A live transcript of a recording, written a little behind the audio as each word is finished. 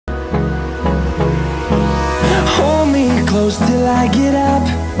close till I get up.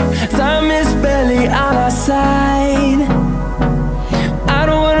 Time is barely on our side. I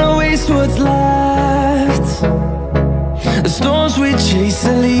don't wanna waste what's left. The storms we chase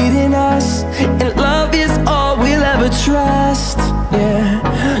are leading us, and love is all we'll ever trust. Yeah,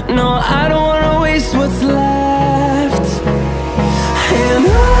 no, I don't wanna waste what's left. And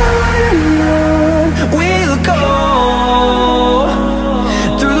on we'll go,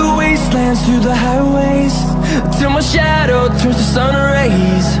 through the wastelands, through the highways, till my shadow turns to sun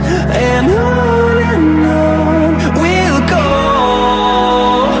rays. And on we'll go,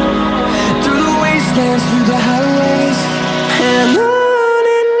 through the wastelands, through the highways, and on we'll go.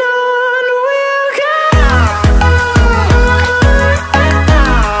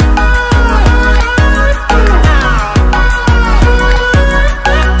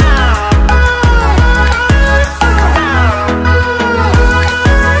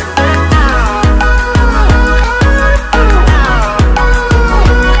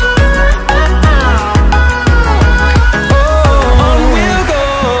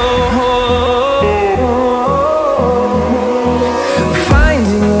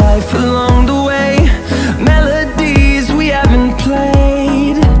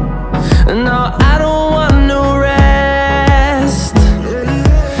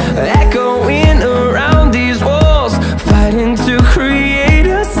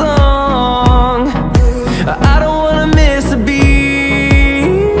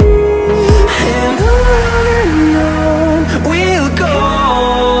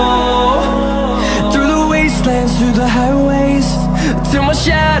 Through the highways, till my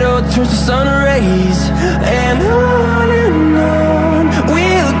shadow turns to sun rays. And on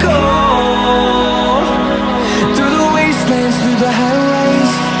we'll go, through the wastelands, through the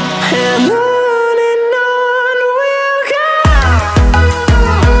highways, and on we'll go.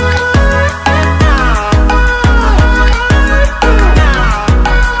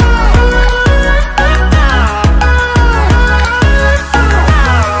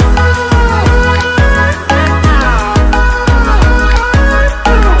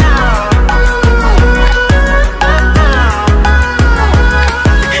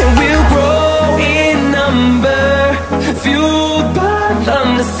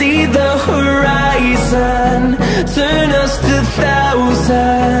 See the horizon, turn us to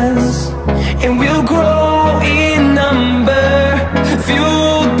thousands.